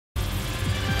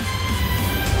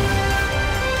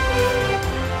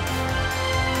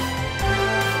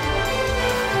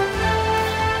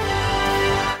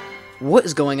What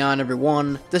is going on,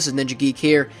 everyone? This is NinjaGeek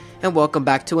here, and welcome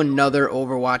back to another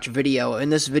Overwatch video. In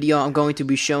this video, I'm going to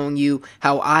be showing you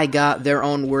how I got their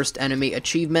own worst enemy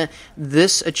achievement.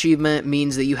 This achievement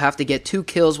means that you have to get 2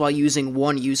 kills while using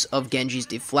 1 use of Genji's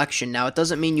deflection. Now, it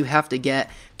doesn't mean you have to get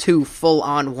 2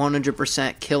 full-on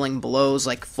 100% killing blows,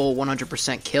 like full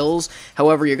 100% kills.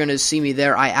 However, you're going to see me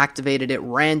there. I activated it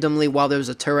randomly while there was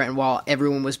a turret and while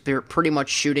everyone was pretty much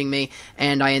shooting me,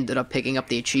 and I ended up picking up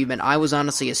the achievement. I was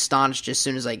honestly astonished as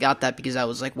soon as I got that, because I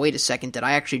was like, wait a second, did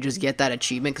I actually just get that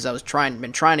achievement? Because I was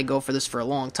been trying to go for this for a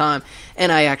long time,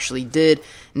 and I actually did.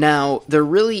 Now, there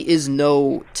really is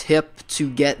no tip to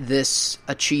get this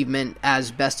achievement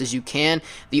as best as you can.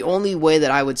 The only way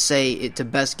that I would say to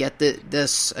best get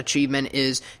this achievement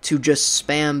is to just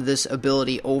spam this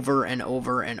ability over and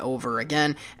over and over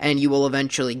again, and you will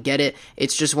eventually get it.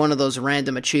 It's just one of those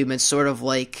random achievements, sort of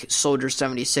like Soldier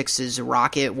 76's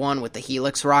rocket one with the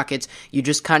Helix rockets. You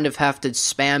just kind of have to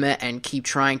spam it and keep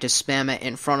trying to spam it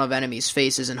in front of enemies'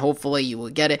 faces, and hopefully you will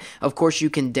get it. Of course, you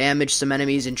can damage some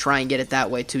enemies and try and get it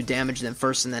that way to damage them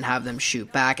first and then have them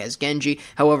shoot back as Genji.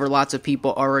 However, lots of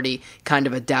people already kind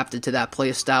of adapted to that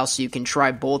playstyle, so you can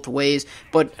try both ways,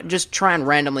 but just try and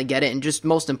randomly get it, and just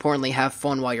most importantly have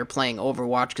fun while you're playing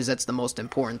Overwatch, because that's the most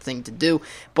important thing to do.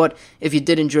 But if you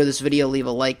did enjoy this video, leave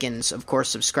a like and of course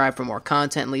subscribe for more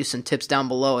content, and leave some tips down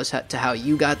below as to how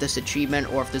you got this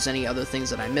achievement, or if there's any other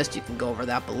things that I missed, you can go over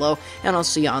that below, and I'll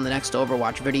see you on the next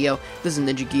Overwatch video. This is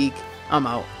NinjaGeek. I'm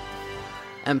out,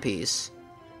 and peace.